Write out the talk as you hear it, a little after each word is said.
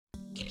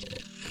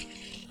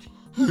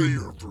Hey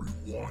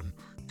everyone,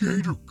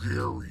 Gator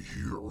Gary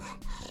here.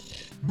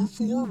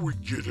 Before we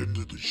get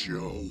into the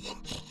show,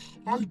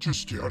 I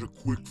just had a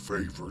quick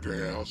favor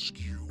to ask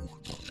you.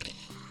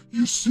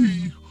 You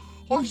see,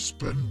 I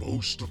spend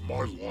most of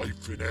my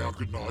life in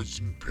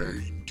agonizing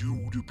pain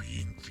due to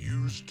being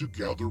fused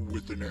together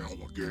with an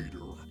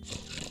alligator.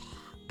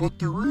 But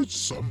there is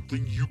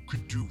something you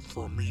could do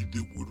for me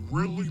that would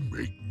really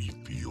make me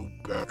feel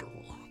better.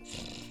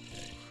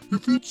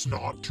 If it's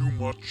not too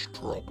much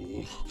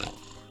trouble,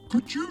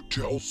 could you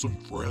tell some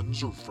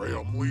friends or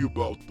family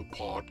about the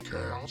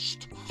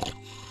podcast?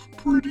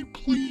 Pretty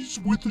please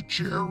with a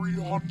cherry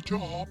on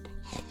top.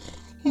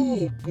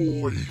 Oh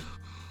boy,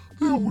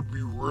 that would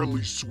be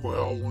really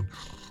swell and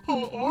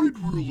I'd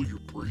really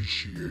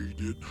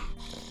appreciate it.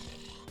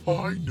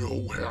 I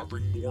know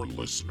having more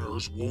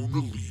listeners won't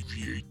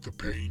alleviate the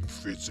pain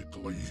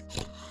physically,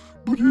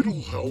 but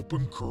it'll help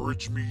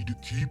encourage me to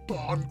keep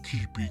on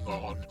keeping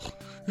on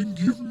and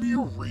give me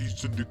a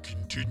reason to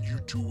continue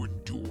to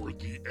endure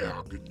the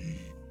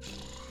agony.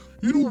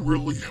 It'll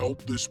really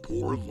help this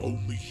poor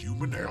lonely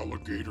human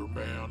alligator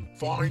man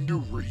find a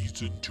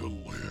reason to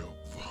live.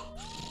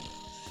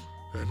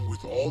 And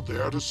with all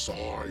that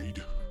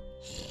aside,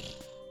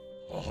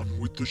 on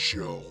with the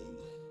show.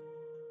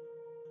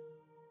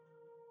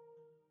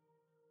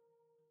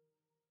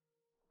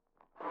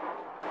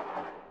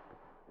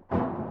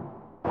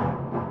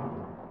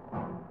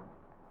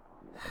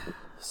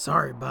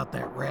 Sorry about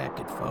that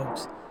racket,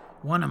 folks.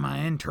 One of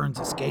my interns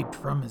escaped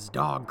from his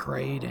dog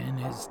crate and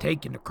is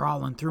taken to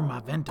crawling through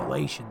my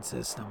ventilation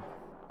system.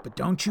 But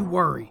don't you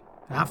worry,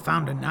 I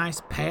found a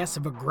nice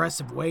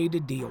passive-aggressive way to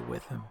deal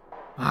with him.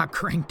 I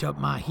cranked up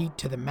my heat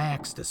to the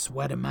max to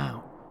sweat him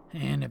out,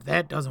 and if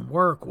that doesn't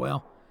work,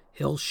 well,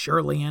 he'll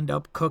surely end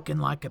up cooking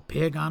like a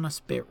pig on a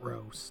spit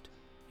roast.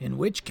 In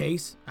which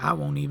case, I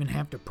won't even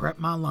have to prep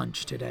my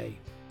lunch today,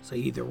 so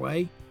either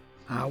way,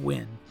 I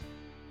win.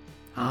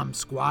 I'm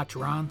Squatch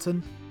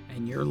Ronson,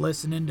 and you're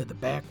listening to the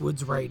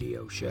Backwoods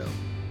Radio Show.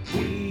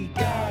 We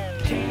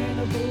got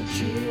cannibal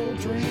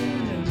children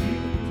and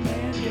mutant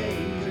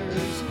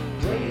man-gators,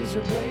 razor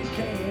blade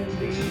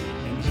candy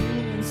and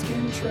human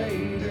skin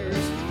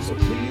traders. So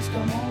please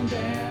come on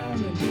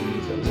down and be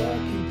the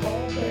lucky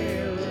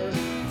pallbearer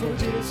for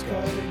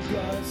discarded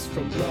guts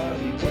from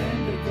bloody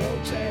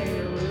Wendigo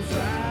terrors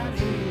right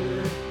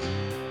here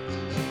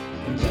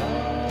in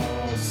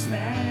Dog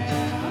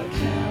Snout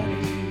County.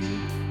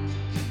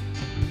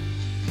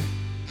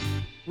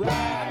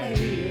 Right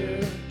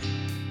here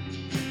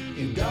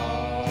in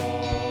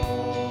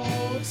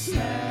Dog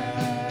Snout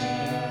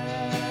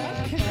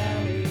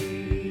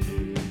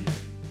County.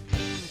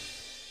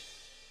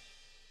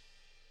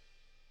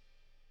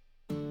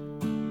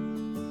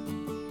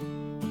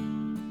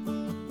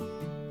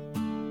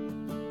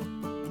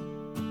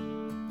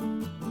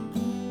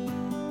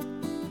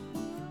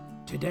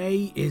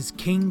 Today is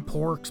King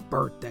Pork's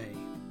birthday.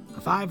 A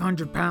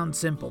 500-pound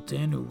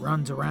simpleton who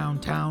runs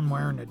around town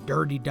wearing a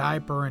dirty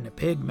diaper and a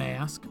pig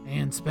mask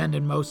and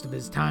spending most of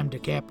his time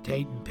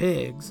decapitating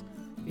pigs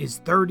is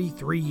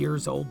 33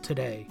 years old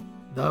today,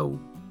 though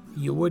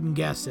you wouldn't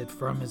guess it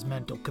from his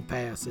mental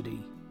capacity.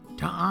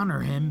 To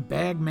honor him,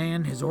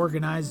 Bagman has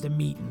organized a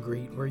meet and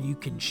greet where you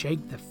can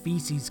shake the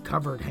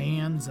feces-covered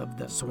hands of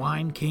the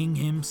Swine King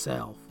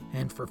himself,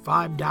 and for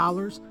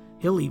 $5,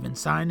 he'll even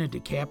sign a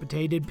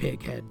decapitated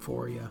pig head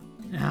for you.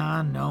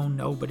 I know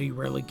nobody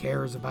really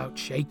cares about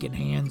shaking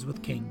hands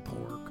with King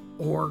Pork,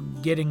 or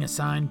getting a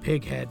signed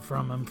pig head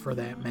from him for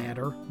that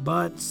matter,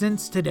 but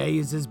since today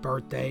is his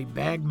birthday,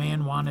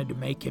 Bagman wanted to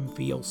make him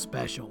feel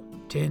special.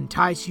 To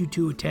entice you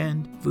to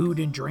attend, food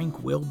and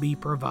drink will be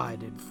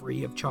provided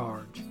free of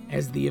charge,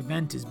 as the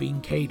event is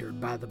being catered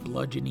by the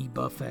Bludgeony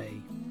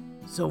Buffet.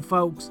 So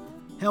folks,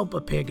 help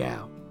a pig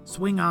out,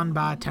 swing on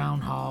by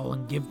Town Hall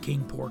and give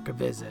King Pork a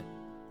visit.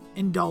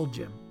 Indulge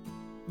him,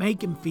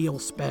 make him feel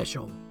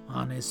special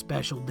on his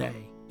special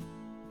day.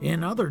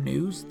 In other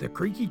news, the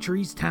Creaky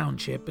Trees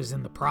Township is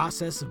in the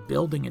process of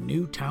building a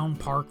new town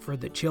park for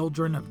the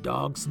children of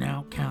Dog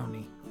Snout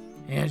County.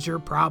 As you're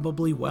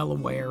probably well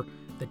aware,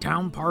 the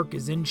town park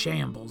is in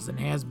shambles and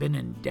has been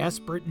in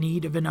desperate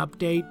need of an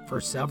update for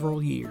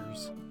several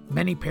years.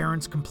 Many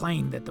parents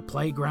complained that the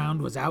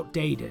playground was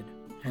outdated,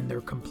 and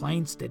their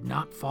complaints did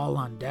not fall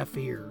on deaf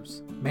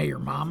ears. Mayor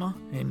Mama,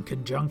 in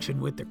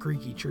conjunction with the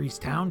Creaky Trees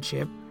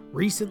Township,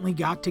 recently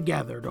got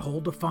together to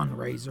hold a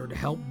fundraiser to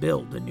help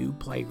build a new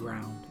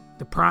playground.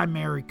 The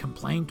primary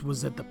complaint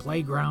was that the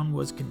playground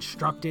was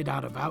constructed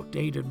out of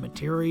outdated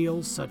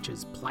materials such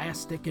as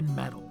plastic and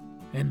metal,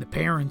 and the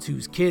parents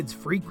whose kids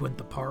frequent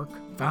the park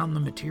found the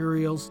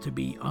materials to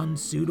be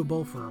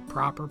unsuitable for a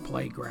proper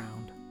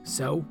playground.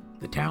 So,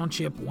 the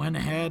township went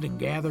ahead and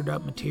gathered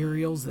up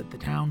materials that the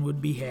town would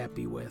be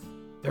happy with.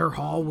 Their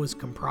haul was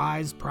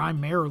comprised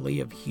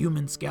primarily of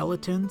human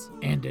skeletons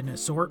and an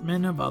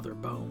assortment of other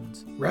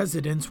bones.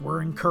 Residents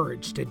were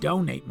encouraged to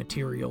donate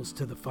materials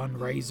to the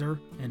fundraiser,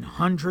 and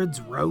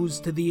hundreds rose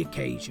to the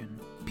occasion.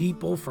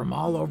 People from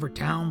all over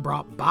town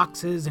brought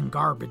boxes and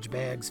garbage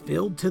bags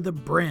filled to the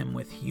brim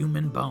with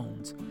human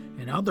bones,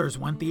 and others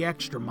went the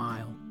extra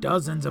mile.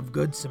 Dozens of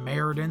good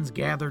Samaritans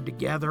gathered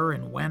together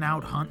and went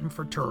out hunting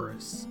for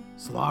tourists,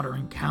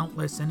 slaughtering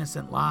countless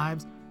innocent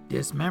lives,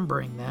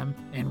 dismembering them,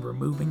 and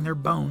removing their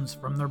bones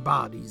from their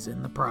bodies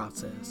in the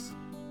process.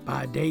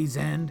 By day's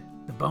end,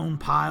 the bone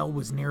pile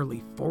was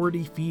nearly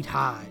 40 feet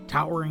high,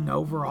 towering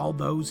over all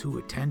those who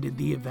attended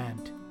the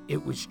event.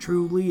 It was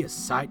truly a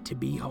sight to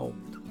behold.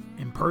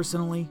 And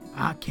personally,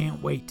 I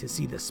can't wait to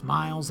see the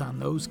smiles on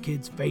those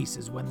kids'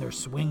 faces when they're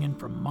swinging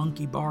from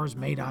monkey bars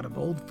made out of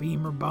old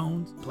femur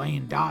bones,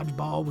 playing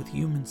dodgeball with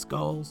human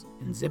skulls,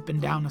 and zipping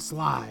down a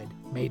slide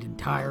made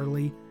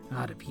entirely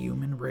out of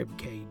human rib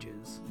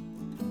cages.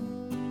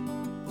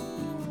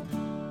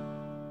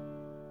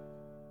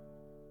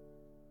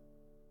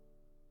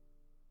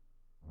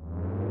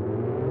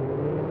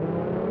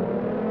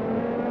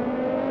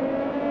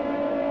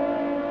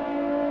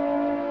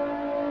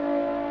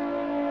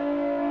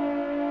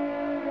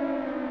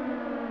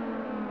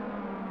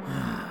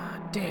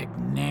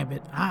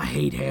 Dagnabbit, I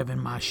hate having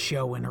my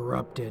show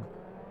interrupted.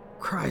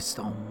 Christ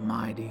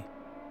almighty.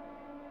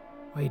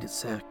 Wait a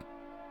sec.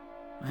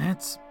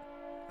 That's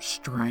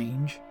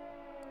strange.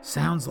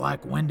 Sounds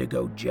like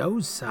Wendigo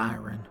Joe's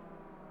siren.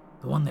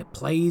 The one that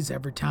plays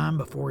every time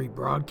before he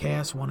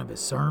broadcasts one of his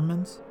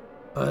sermons.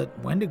 But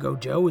Wendigo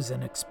Joe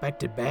isn't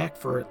expected back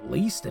for at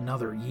least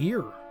another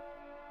year.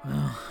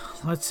 Well,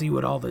 let's see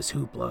what all this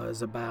hoopla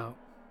is about.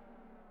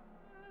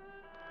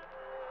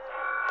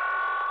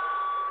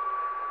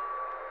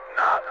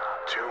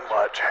 Too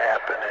much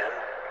happening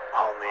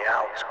on the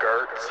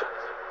outskirts.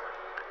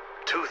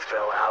 Tooth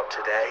fell out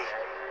today.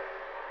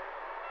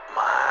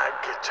 My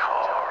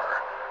guitar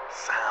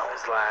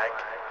sounds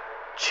like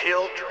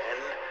children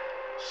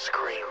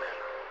screaming.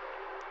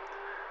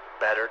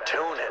 Better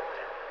tune it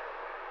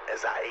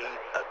as I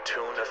eat a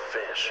tuna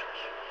fish.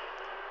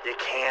 You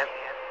can't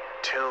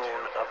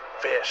tune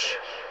a fish.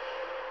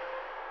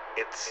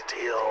 It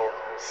still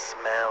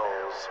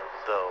smells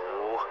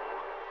though.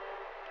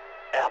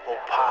 Apple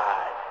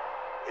pie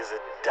is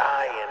a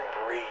dying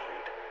breed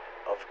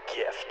of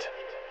gift.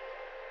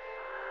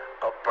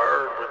 A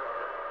bird with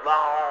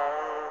long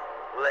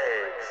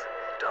legs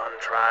done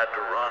tried to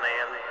run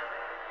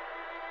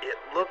in. It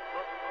looked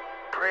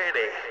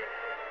pretty.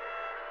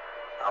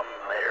 I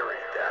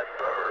married that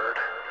bird.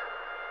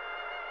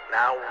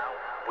 Now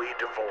we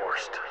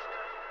divorced.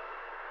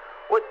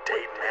 What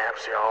dating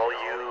apps y'all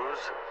use?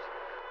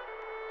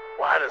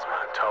 Why does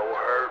my toe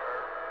hurt?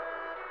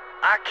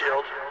 I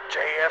killed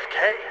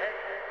JFK.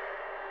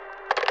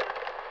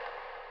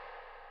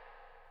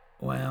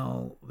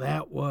 Well,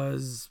 that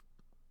was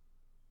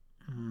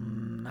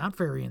not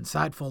very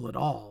insightful at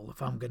all,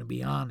 if I'm going to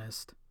be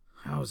honest.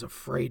 I was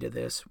afraid of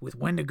this. With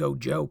Wendigo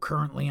Joe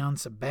currently on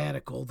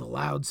sabbatical, the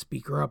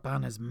loudspeaker up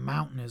on his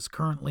mountain is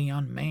currently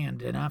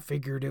unmanned, and I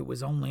figured it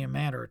was only a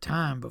matter of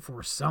time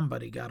before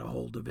somebody got a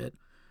hold of it.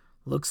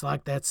 Looks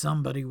like that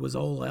somebody was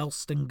old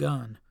Elston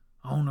Gunn,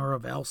 owner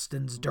of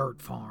Elston's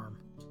Dirt Farm.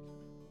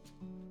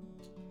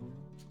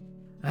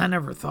 I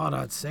never thought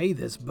I'd say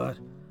this, but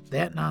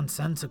that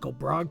nonsensical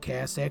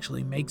broadcast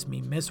actually makes me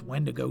miss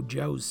Wendigo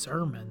Joe's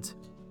sermons.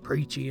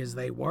 Preachy as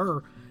they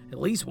were, at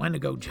least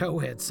Wendigo Joe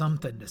had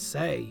something to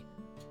say.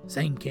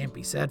 Same can't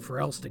be said for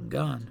Elston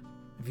Gunn.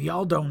 If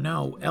y'all don't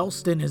know,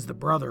 Elston is the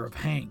brother of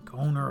Hank,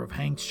 owner of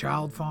Hank's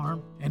Child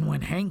Farm, and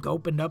when Hank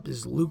opened up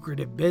his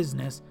lucrative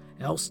business,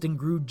 Elston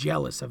grew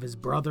jealous of his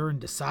brother and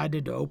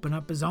decided to open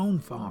up his own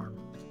farm.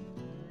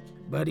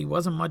 But he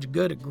wasn't much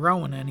good at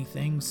growing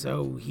anything,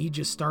 so he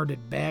just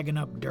started bagging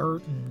up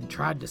dirt and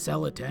tried to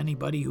sell it to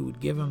anybody who would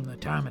give him the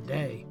time of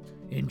day.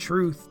 In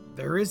truth,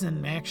 there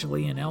isn't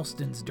actually an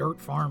Elston's Dirt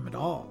Farm at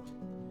all.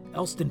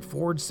 Elston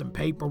forged some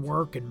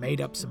paperwork and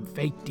made up some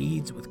fake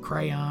deeds with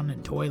crayon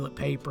and toilet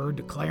paper,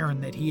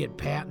 declaring that he had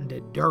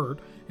patented dirt,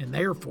 and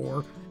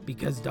therefore,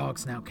 because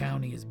Dogsnout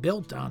County is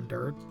built on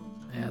dirt,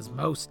 as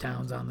most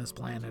towns on this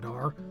planet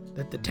are,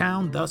 that the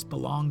town thus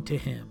belonged to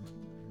him.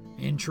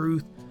 In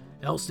truth,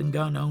 Elston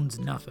Gunn owns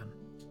nothing,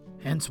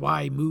 hence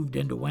why he moved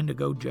into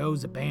Wendigo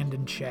Joe's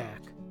abandoned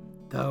shack.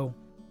 Though,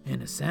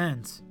 in a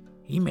sense,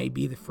 he may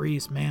be the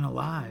freest man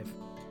alive.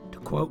 To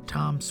quote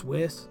Tom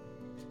Swiss,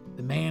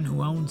 "The man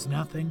who owns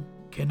nothing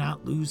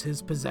cannot lose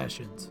his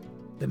possessions.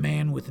 The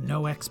man with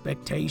no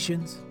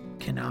expectations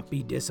cannot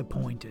be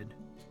disappointed.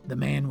 The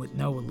man with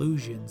no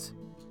illusions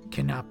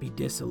cannot be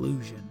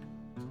disillusioned.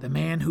 The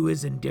man who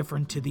is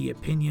indifferent to the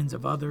opinions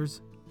of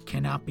others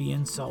cannot be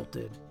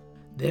insulted.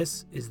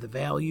 This is the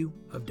value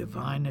of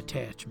divine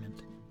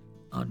attachment."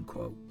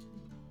 Unquote.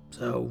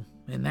 So,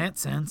 in that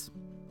sense,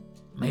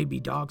 maybe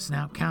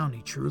Dogsnout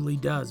County truly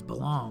does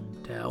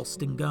belong to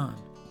Elston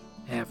Gunn,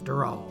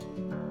 after all.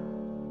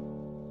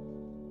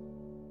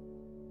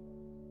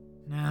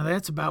 Now,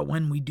 that's about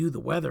when we do the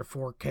weather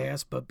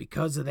forecast, but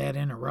because of that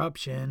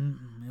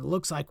interruption, it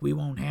looks like we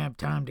won't have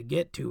time to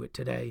get to it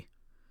today.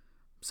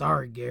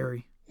 Sorry,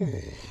 Gary.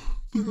 Oh,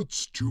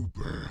 that's too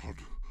bad.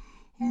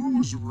 I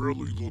was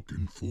really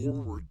looking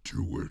forward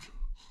to it.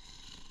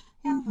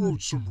 I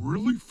wrote some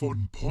really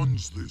fun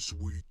puns this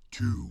week,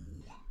 too.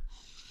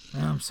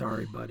 I'm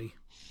sorry, buddy.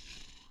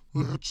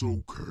 That's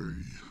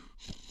okay.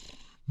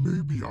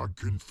 Maybe I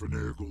can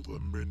finagle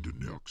them into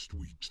next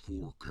week's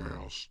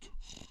forecast.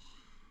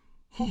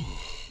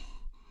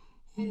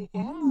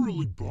 I'm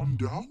really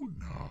bummed out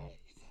now.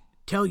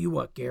 Tell you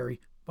what,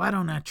 Gary, why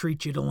don't I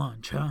treat you to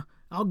lunch, huh?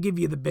 I'll give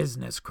you the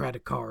business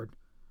credit card.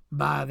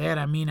 By that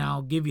I mean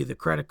I'll give you the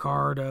credit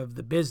card of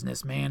the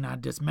businessman I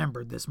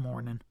dismembered this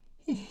morning.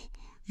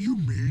 You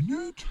mean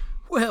it?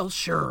 Well,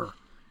 sure.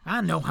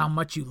 I know how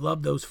much you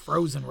love those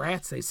frozen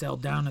rats they sell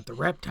down at the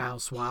reptile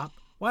swap.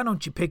 Why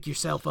don't you pick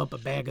yourself up a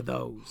bag of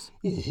those?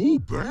 A whole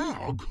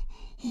bag?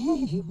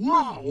 Oh,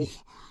 wow.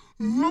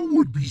 That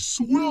would be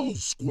swell,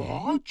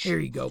 Squatch. Here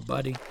you go,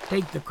 buddy.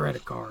 Take the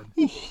credit card.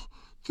 Oh,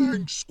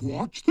 thanks,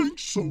 Squatch.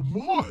 Thanks so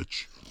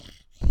much.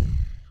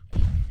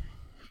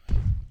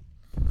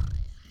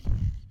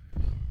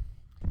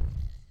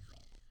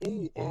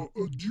 Oh,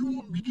 do you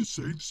want me to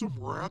save some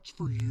rats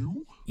for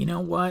you? You know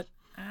what?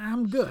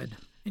 I'm good.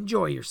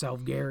 Enjoy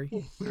yourself, Gary.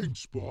 Oh,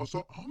 thanks, boss.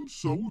 I'm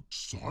so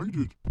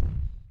excited.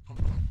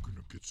 I'm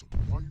gonna get some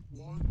white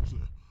ones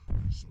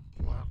and some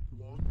black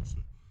ones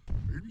and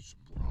maybe some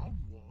brown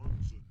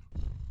ones.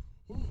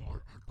 And I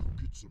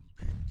could get some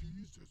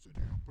pinkies as an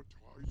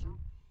appetizer.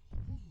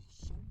 Oh,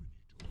 so many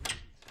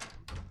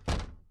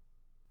delicious.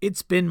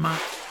 It's been my...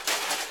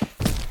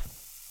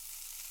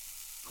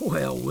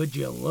 Well, would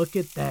you look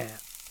at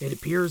that? It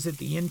appears that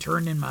the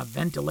intern in my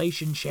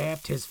ventilation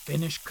shaft has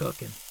finished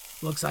cooking.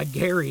 Looks like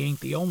Gary ain't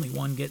the only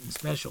one getting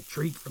special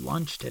treat for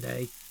lunch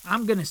today.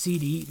 I'm gonna see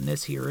to eating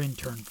this here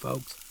intern,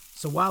 folks.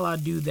 So while I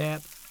do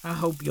that, I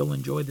hope you'll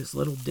enjoy this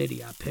little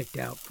ditty I picked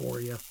out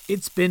for you.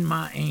 It's been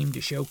my aim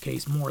to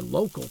showcase more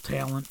local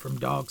talent from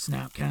Dog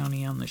Snout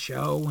County on the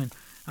show, and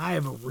I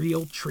have a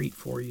real treat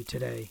for you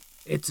today.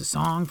 It's a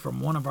song from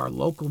one of our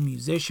local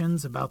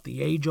musicians about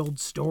the age-old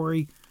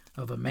story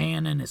of a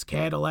man and his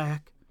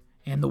Cadillac,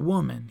 and the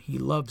woman he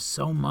loved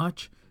so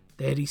much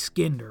that he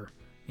skinned her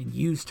and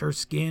used her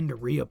skin to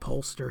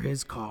reupholster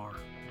his car.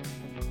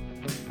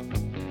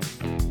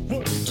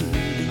 What did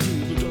he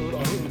do the dirt? I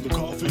heard the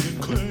coffee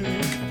clink.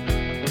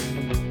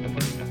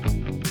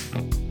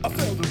 I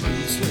felt the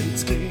blue suede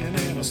skin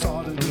and I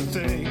started to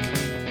think.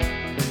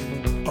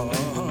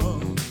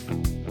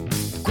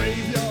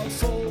 Graveyard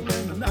full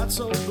and the not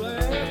so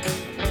black.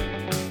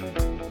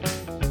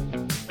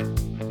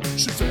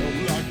 She felt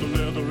like the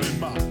leather in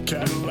my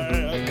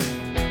Cadillac.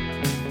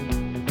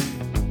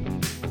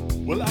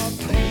 Well, I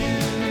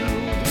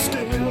peeled the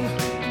skin,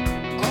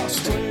 I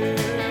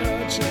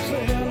stretch it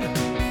thin,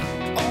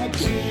 I'll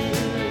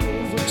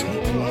give a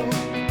twirl,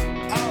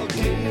 I'll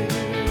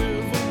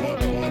give a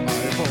whirl, my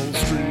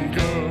upholstery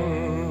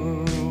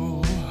girl.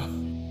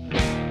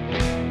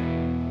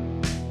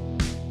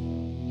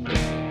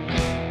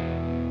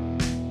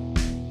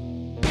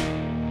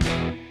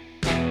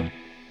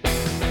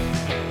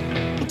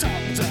 Well,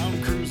 top down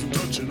cruising,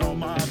 touching on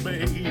my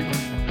babe.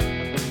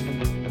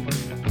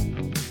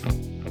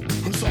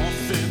 Her soft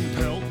thin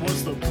pelt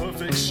was the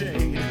perfect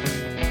shade.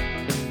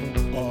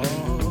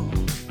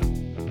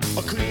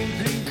 A clean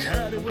pink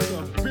caddy with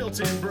a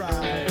built-in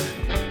bride.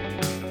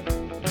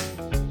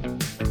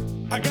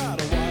 I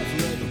got a wife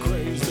leather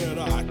craze that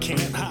I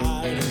can't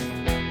hide.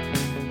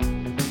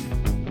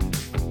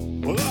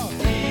 Well, I'll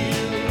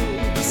peel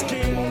the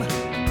skin,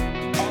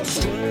 I'll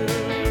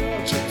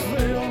stretch it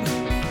thin,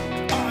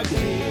 I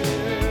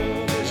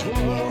give a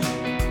twirl,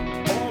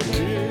 I'll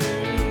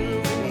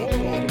give a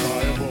whirl,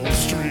 my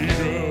upholstery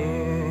girl.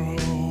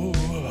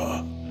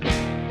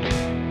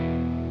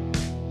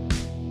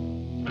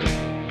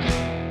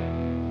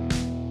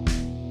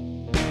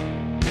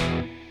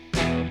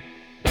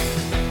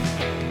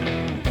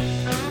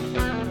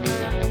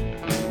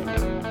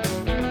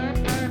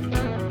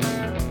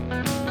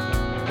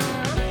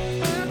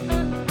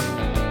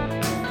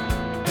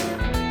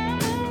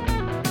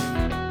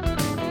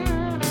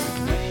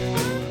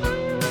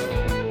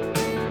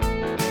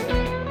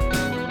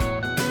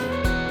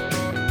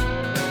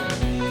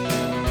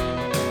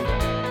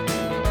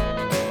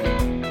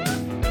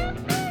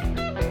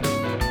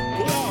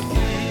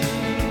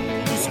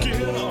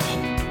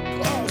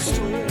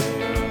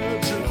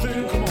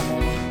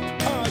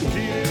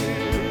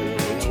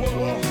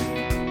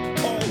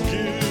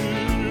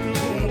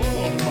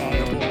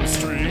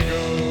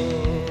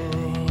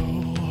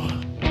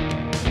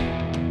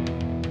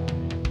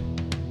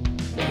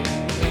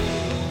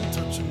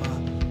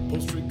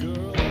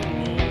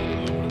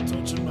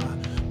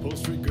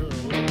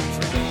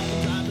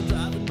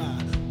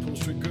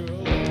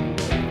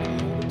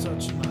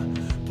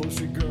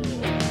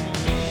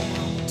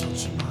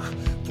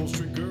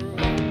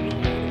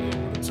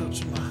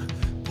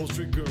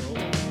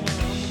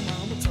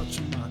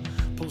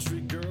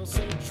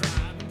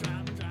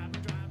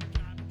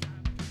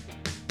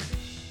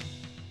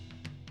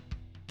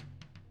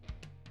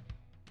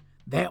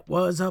 That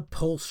was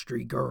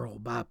Upholstery Girl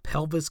by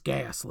Pelvis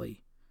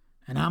Ghastly.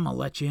 And I'm going to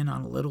let you in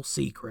on a little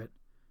secret.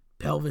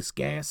 Pelvis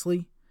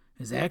Ghastly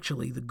is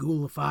actually the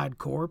ghoulified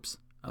corpse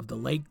of the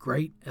late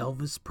great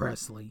Elvis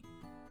Presley.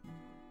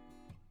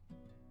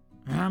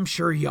 I'm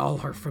sure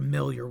y'all are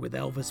familiar with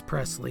Elvis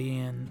Presley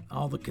and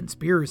all the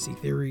conspiracy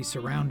theories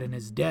surrounding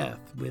his death,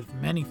 with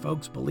many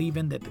folks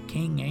believing that the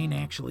king ain't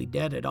actually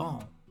dead at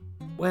all.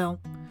 Well,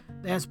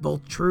 that's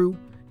both true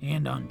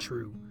and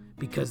untrue,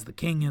 because the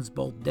king is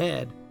both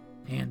dead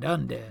and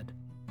undead.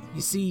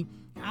 You see,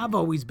 I've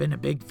always been a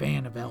big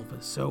fan of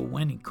Elvis, so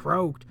when he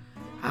croaked,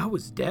 I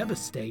was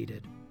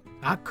devastated.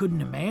 I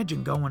couldn't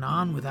imagine going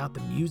on without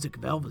the music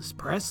of Elvis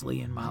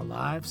Presley in my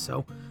life,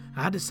 so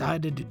I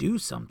decided to do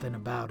something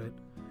about it.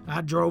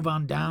 I drove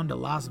on down to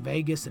Las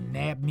Vegas and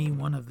nabbed me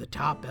one of the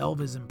top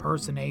Elvis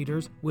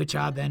impersonators, which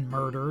I then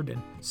murdered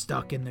and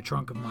stuck in the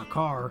trunk of my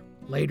car.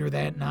 Later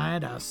that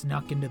night, I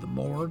snuck into the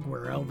morgue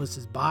where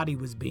Elvis's body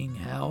was being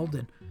held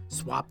and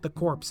swapped the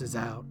corpses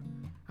out.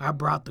 I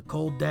brought the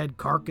cold dead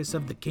carcass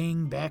of the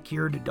king back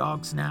here to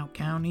Dog Snout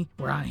County,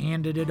 where I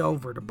handed it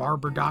over to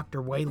barber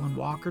Dr. Waylon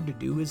Walker to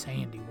do his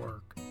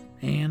handiwork.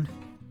 And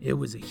it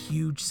was a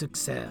huge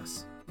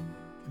success.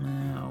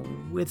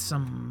 With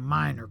some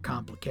minor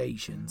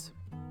complications.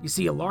 You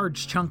see, a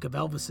large chunk of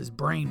Elvis's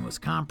brain was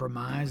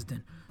compromised,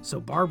 and so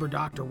barber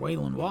Dr.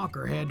 Waylon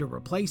Walker had to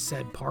replace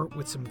said part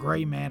with some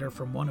gray matter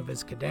from one of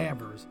his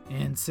cadavers.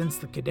 And since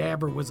the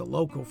cadaver was a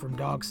local from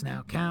Dog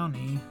Snout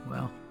County,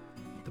 well,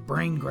 the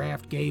brain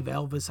graft gave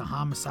Elvis a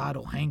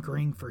homicidal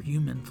hankering for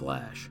human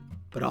flesh.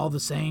 But all the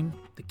same,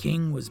 the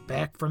king was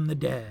back from the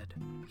dead.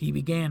 He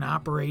began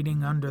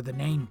operating under the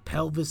name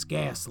Pelvis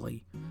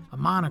Ghastly, a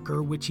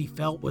moniker which he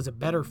felt was a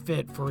better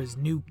fit for his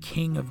new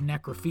King of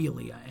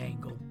Necrophilia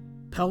angle.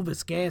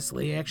 Pelvis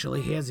Ghastly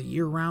actually has a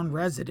year-round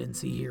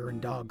residency here in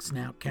Dog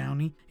Snout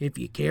County if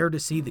you care to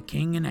see the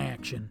king in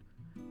action.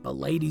 But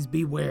ladies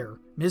beware,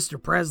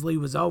 Mr. Presley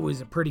was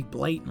always a pretty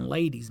blatant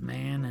ladies'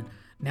 man, and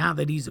now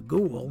that he's a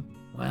ghoul,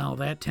 well,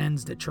 that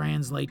tends to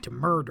translate to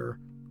murder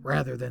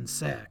rather than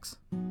sex.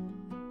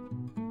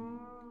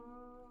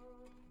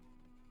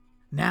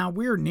 Now,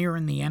 we're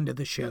nearing the end of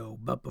the show,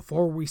 but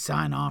before we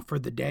sign off for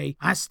the day,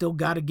 I still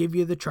gotta give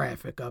you the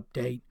traffic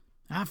update.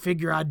 I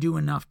figure I do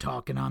enough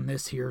talking on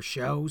this here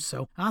show,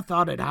 so I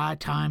thought it high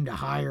time to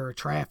hire a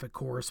traffic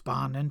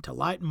correspondent to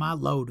lighten my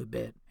load a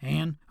bit,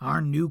 and our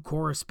new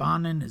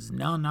correspondent is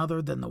none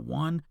other than the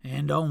one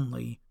and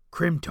only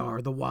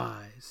Crimtar the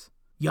Wise.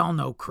 Y'all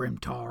know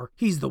Crimtar.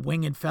 He's the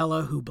winged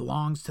fella who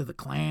belongs to the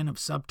clan of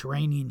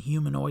subterranean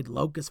humanoid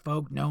locust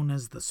folk known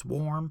as the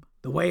Swarm.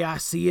 The way I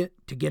see it,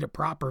 to get a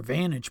proper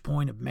vantage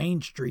point of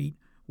Main Street,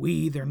 we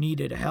either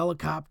needed a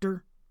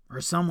helicopter or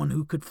someone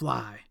who could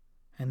fly.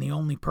 And the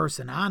only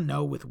person I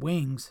know with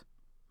wings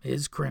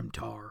is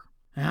Crimtar.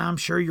 I'm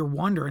sure you're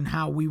wondering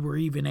how we were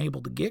even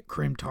able to get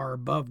Crimtar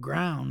above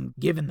ground,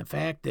 given the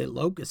fact that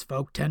locust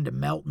folk tend to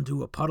melt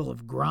into a puddle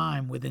of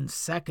grime within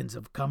seconds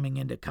of coming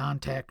into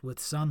contact with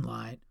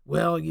sunlight.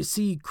 Well, you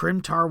see,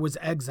 Crimtar was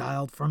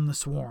exiled from the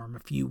Swarm a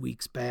few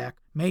weeks back.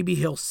 Maybe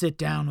he'll sit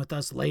down with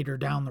us later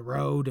down the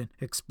road and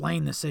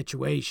explain the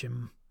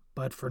situation,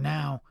 but for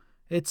now,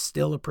 it's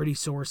still a pretty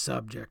sore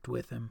subject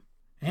with him.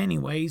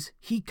 Anyways,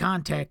 he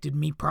contacted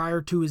me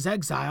prior to his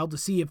exile to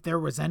see if there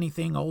was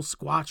anything old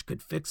Squatch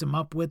could fix him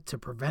up with to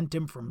prevent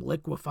him from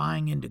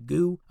liquefying into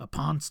goo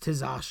uponst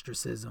his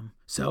ostracism.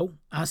 So,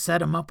 I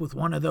set him up with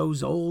one of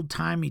those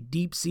old-timey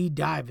deep-sea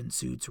diving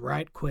suits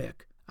right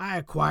quick. I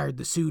acquired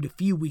the suit a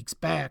few weeks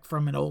back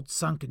from an old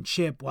sunken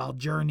ship while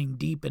journeying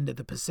deep into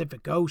the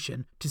Pacific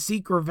Ocean to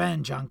seek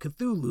revenge on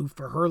Cthulhu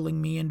for hurling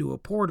me into a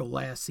portal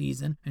last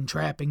season and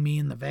trapping me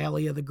in the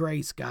Valley of the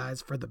Gray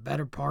Skies for the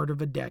better part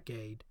of a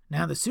decade.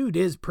 Now the suit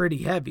is pretty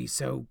heavy,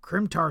 so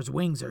Crimtar's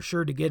wings are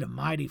sure to get a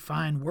mighty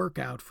fine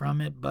workout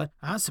from it, but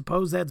I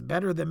suppose that's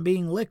better than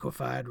being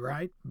liquefied,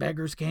 right?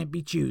 Beggars can't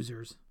be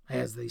choosers,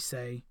 as they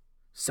say.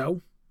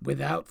 So,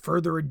 without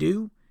further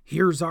ado,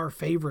 here's our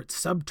favorite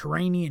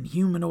subterranean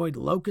humanoid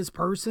locust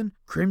person,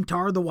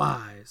 Crimtar the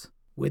Wise,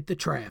 with the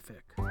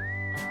traffic.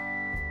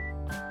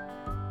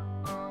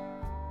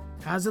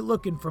 How's it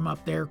looking from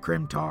up there,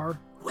 Crimtar?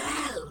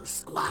 Well,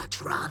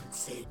 Squatch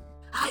Ronson,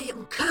 I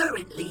am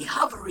currently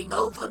hovering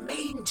over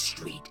Main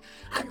Street,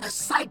 and the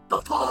sight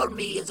before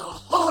me is a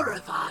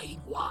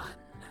horrifying one.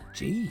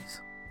 Jeez,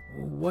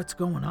 what's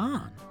going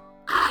on?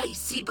 I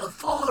see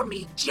before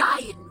me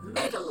giant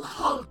metal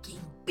hulking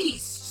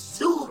beasts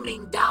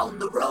zooming down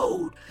the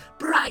road,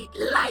 bright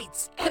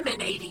lights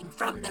emanating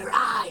from their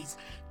eyes,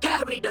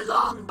 carried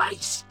along by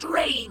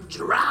strange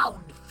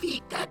round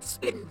feet that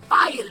spin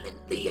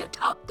violently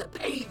atop the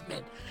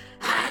pavement.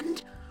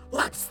 And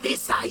what's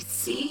this I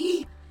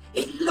see?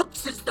 It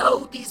looks as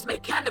though these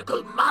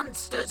mechanical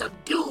monsters of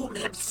doom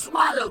have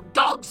swallowed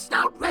Dog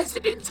Snout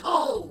residents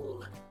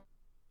whole.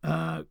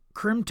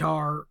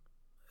 Crimtar,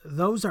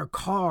 those are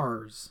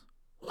cars.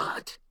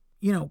 What?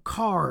 You know,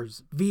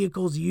 cars,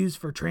 vehicles used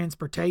for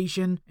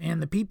transportation,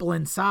 and the people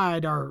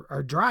inside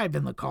are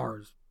driving the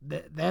cars.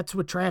 That's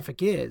what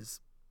traffic is.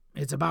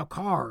 It's about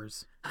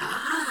cars.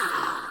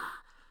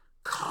 Ah,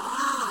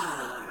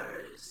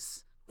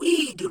 cars.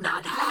 We do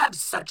not have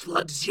such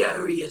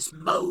luxurious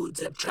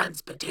modes of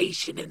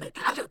transportation in the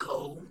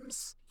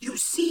catacombs. You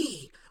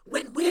see,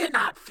 When we're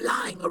not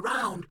flying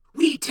around,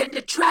 we tend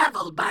to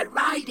travel by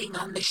riding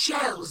on the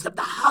shells of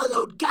the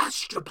hollowed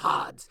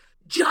gastropods,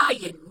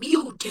 giant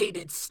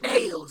mutated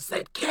snails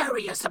that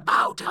carry us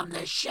about on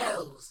their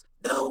shells,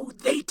 though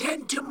they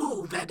tend to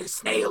move at a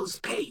snail's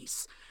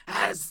pace,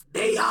 as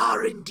they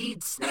are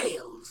indeed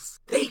snails.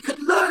 They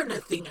could learn a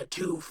thing or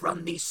two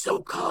from these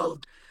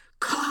so-called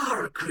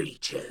car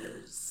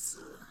creatures.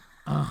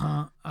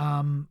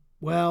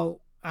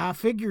 Well, I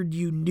figured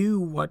you knew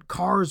what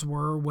cars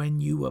were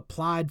when you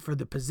applied for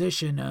the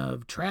position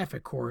of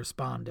traffic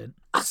correspondent.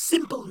 A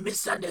simple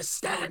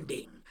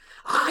misunderstanding.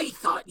 I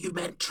thought you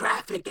meant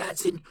traffic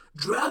as in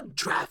drug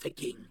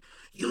trafficking.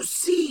 You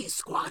see,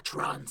 Squatch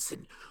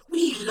Ronson,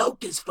 we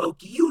locust folk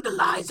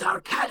utilize our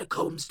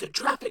catacombs to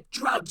traffic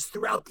drugs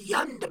throughout the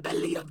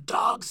underbelly of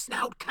Dog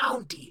Snout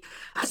County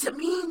as a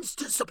means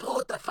to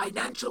support the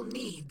financial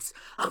needs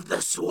of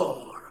the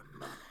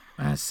swarm.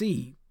 I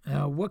see.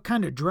 What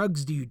kind of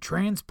drugs do you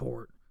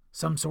transport?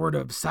 Some sort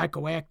of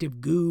psychoactive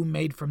goo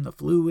made from the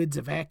fluids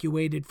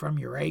evacuated from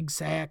your egg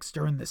sacs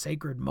during the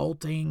sacred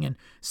molting and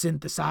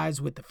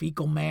synthesized with the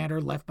fecal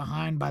matter left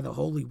behind by the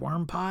holy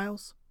worm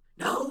piles?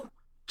 No,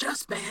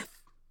 just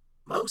meth.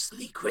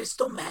 Mostly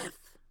crystal meth.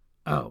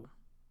 Oh.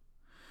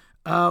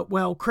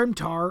 Well,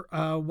 Crimtar,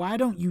 why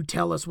don't you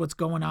tell us what's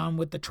going on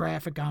with the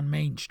traffic on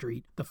Main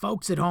Street? The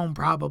folks at home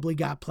probably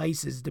got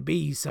places to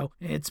be, so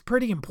it's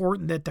pretty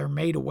important that they're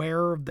made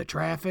aware of the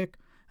traffic.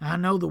 I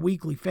know the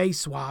weekly face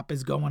swap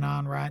is going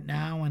on right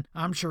now, and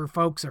I'm sure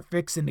folks are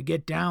fixing to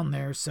get down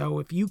there, so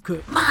if you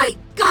could... My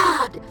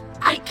God!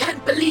 I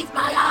can't believe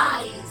my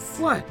eyes!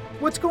 What?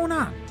 What's going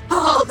on?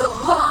 Oh, the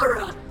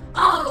horror!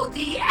 Oh,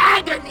 the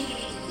agony!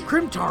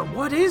 Crimtar,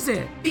 what is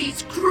it?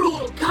 These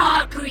cruel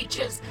car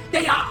creatures,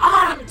 they are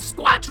armed,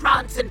 Squatch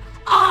Ronson.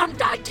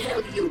 Armed, I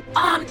tell you.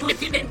 Armed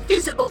with an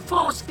invisible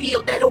force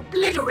field that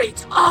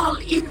obliterates all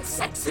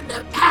insects in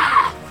their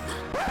path.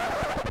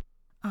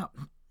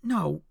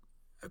 No.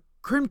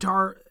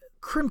 Crimtar,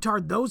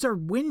 those are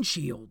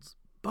windshields.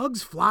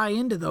 Bugs fly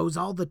into those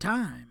all the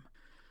time.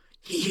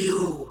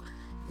 You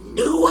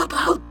knew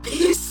about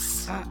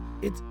this?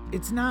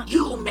 It's not...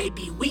 You may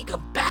be weak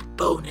of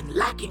backbone and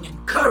lacking in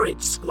courage,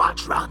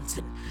 Squatch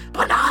Ronson,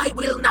 but I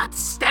will not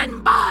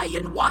stand by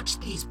and watch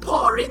these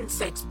poor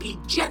insects be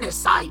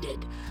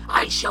genocided.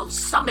 I shall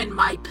summon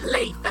my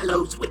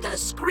playfellows with a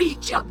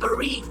screech of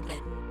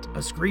bereavement.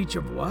 A screech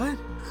of what?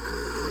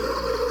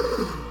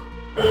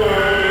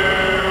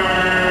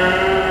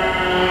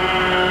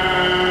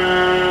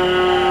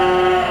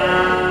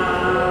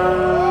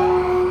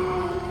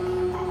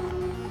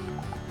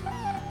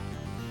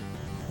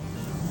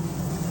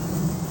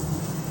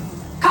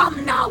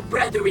 Come now,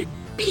 brethren,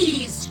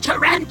 bees,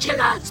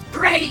 tarantulas,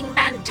 praying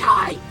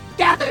manti,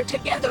 gather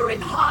together in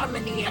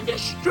harmony and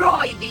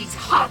destroy these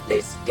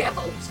heartless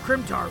devils.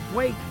 Crimtar,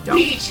 wait, don't...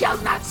 We shall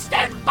not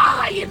stand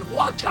by and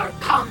watch our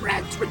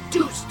comrades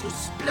reduced to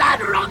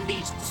splatter on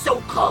these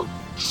so-called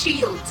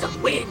shields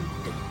of wind.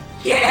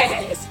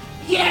 Yes,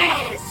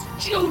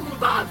 June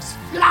bugs,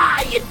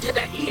 fly into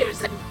their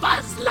ears and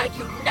buzz like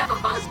you never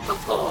buzzed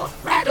before.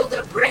 Rattle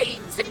their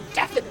brains and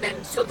deafen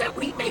them so that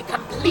we may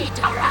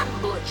complete our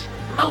ambush.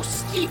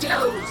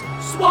 Mosquitoes,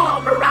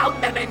 swarm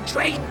around them and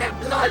drain their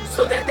blood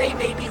so that they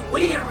may be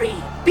weary.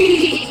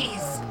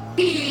 Bees,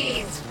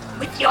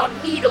 with your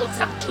needles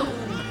of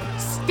doom,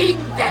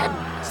 sting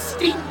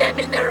them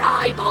in their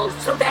eyeballs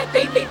so that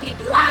they may be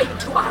blind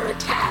to our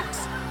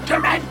attacks.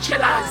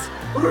 Tarantulas,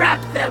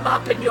 wrap them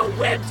up in your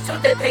web so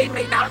that they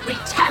may not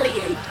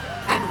retaliate.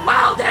 And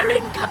while they're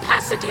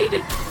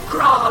incapacitated,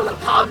 crawl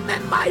upon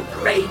them, my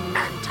brain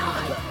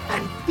manti,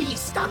 and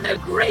feast on their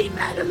gray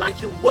matter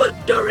like you would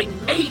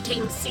during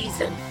mating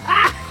season.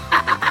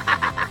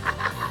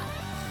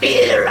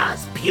 Fear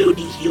us,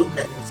 puny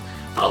humans,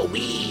 for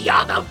we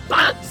are the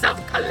bugs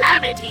of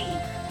calamity,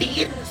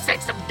 the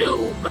insects of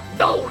doom.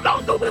 No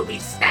longer will we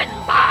stand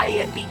by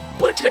and be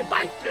butchered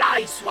by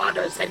fly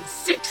swatters and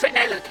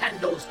citronella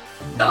candles.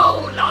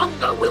 No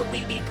longer will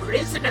we be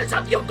prisoners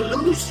of your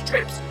glue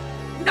strips.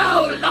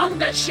 No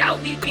longer shall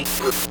we be...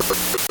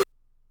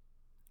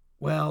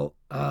 Well,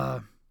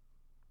 that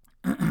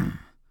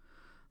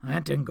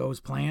didn't go as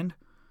planned.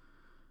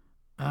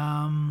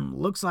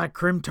 Looks like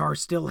Crimtar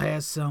still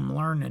has some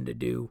learning to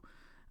do.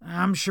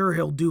 I'm sure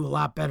he'll do a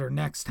lot better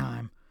next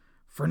time.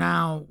 For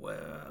now,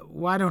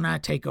 why don't I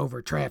take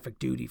over traffic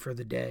duty for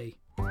the day?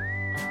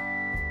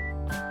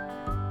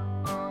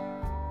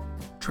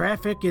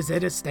 Traffic is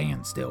at a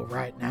standstill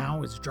right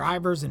now as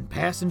drivers and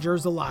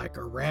passengers alike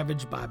are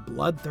ravaged by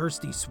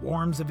bloodthirsty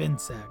swarms of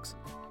insects.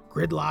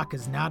 Gridlock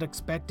is not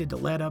expected to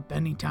let up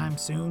anytime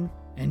soon,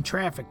 and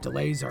traffic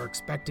delays are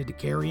expected to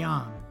carry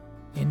on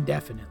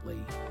indefinitely.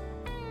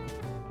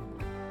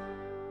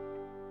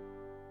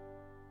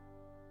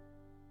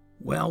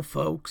 Well,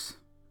 folks,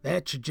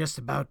 that should just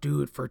about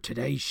do it for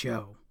today's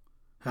show.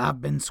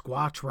 I've been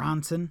Squatch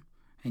Ronson,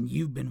 and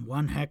you've been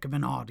one heck of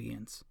an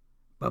audience.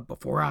 But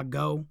before I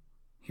go,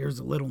 here's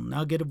a little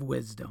nugget of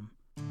wisdom.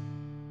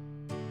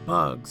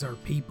 Bugs are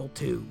people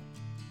too,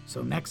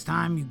 so next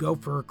time you go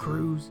for a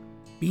cruise,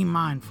 be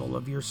mindful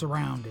of your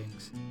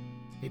surroundings.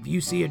 If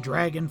you see a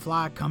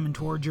dragonfly coming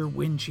towards your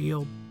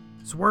windshield,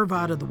 swerve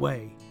out of the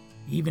way,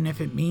 even if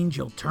it means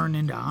you'll turn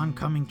into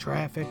oncoming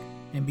traffic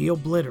and be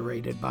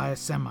obliterated by a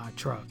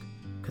semi-truck,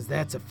 because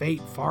that's a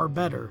fate far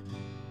better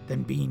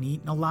than being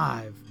eaten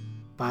alive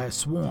by a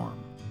swarm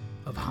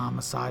of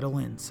homicidal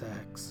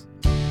insects.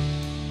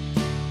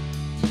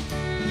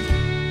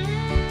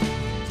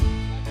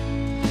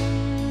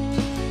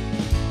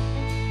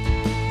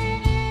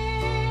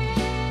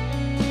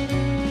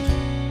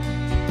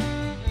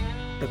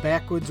 The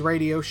Backwoods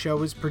Radio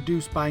Show is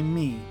produced by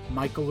me,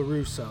 Michael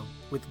LaRusso,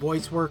 with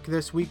voice work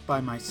this week by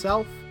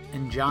myself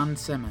and John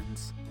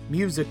Simmons.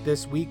 Music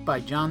this week by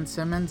John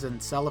Simmons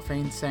and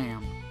Cellophane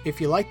Sam. If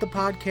you like the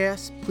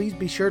podcast, please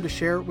be sure to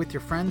share it with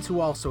your friends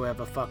who also have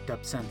a fucked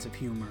up sense of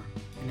humor.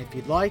 And if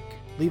you'd like,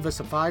 leave us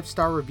a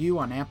 5-star review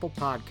on Apple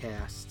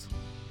Podcasts.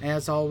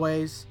 As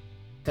always,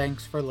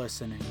 thanks for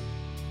listening.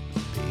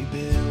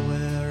 Baby,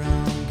 where